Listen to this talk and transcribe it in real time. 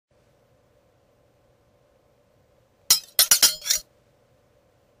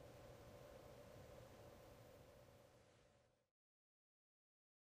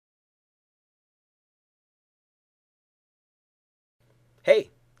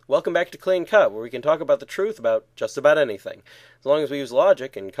Hey, welcome back to Clean Cut, where we can talk about the truth about just about anything, as long as we use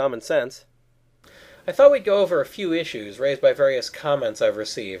logic and common sense. I thought we'd go over a few issues raised by various comments I've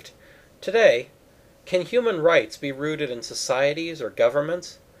received. Today, can human rights be rooted in societies or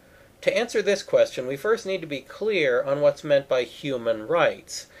governments? To answer this question, we first need to be clear on what's meant by human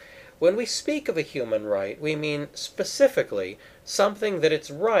rights. When we speak of a human right, we mean specifically something that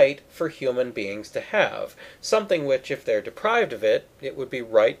it's right for human beings to have, something which, if they're deprived of it, it would be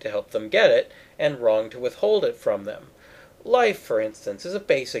right to help them get it, and wrong to withhold it from them. Life, for instance, is a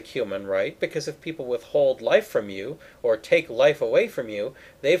basic human right, because if people withhold life from you, or take life away from you,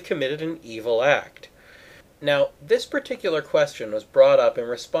 they've committed an evil act. Now, this particular question was brought up in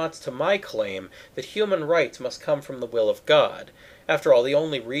response to my claim that human rights must come from the will of God. After all, the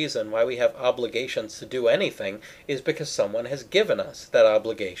only reason why we have obligations to do anything is because someone has given us that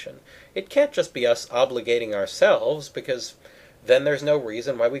obligation. It can't just be us obligating ourselves, because then there's no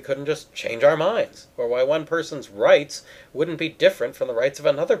reason why we couldn't just change our minds, or why one person's rights wouldn't be different from the rights of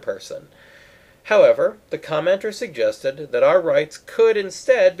another person. However, the commenter suggested that our rights could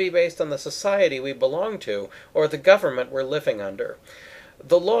instead be based on the society we belong to, or the government we're living under.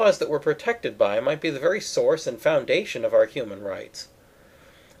 The laws that we're protected by might be the very source and foundation of our human rights.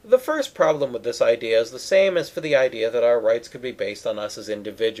 The first problem with this idea is the same as for the idea that our rights could be based on us as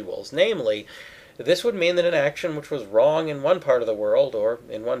individuals. Namely, this would mean that an action which was wrong in one part of the world, or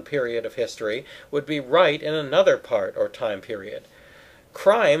in one period of history, would be right in another part or time period.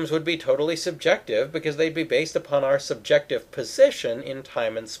 Crimes would be totally subjective because they'd be based upon our subjective position in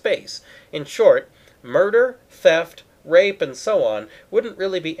time and space. In short, murder, theft, rape, and so on wouldn't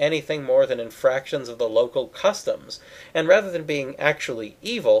really be anything more than infractions of the local customs, and rather than being actually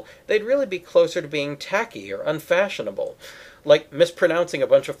evil, they'd really be closer to being tacky or unfashionable, like mispronouncing a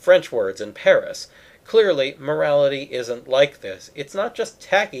bunch of French words in Paris. Clearly, morality isn't like this. It's not just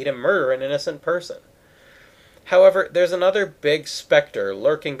tacky to murder an innocent person. However, there's another big specter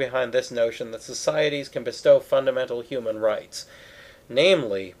lurking behind this notion that societies can bestow fundamental human rights.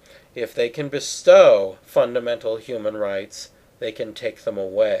 Namely, if they can bestow fundamental human rights, they can take them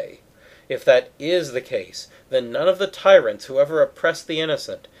away. If that is the case, then none of the tyrants who ever oppressed the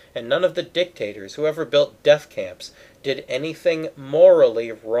innocent, and none of the dictators who ever built death camps, did anything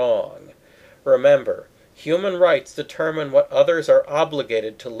morally wrong. Remember, human rights determine what others are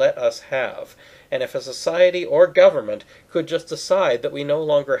obligated to let us have, and if a society or government could just decide that we no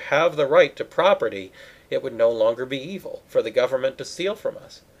longer have the right to property, it would no longer be evil for the government to steal from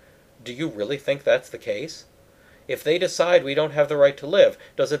us. Do you really think that's the case? If they decide we don't have the right to live,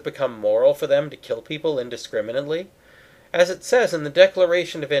 does it become moral for them to kill people indiscriminately? As it says in the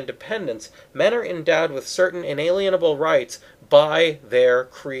Declaration of Independence, men are endowed with certain inalienable rights by their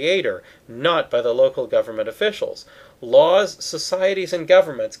Creator, not by the local government officials. Laws, societies, and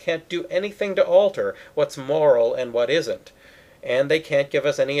governments can't do anything to alter what's moral and what isn't. And they can't give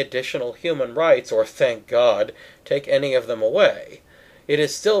us any additional human rights, or, thank God, take any of them away. It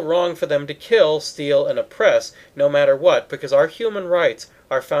is still wrong for them to kill, steal, and oppress, no matter what, because our human rights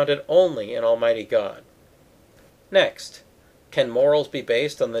are founded only in Almighty God. Next, can morals be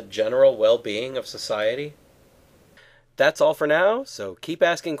based on the general well-being of society? That's all for now, so keep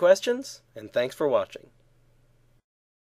asking questions, and thanks for watching.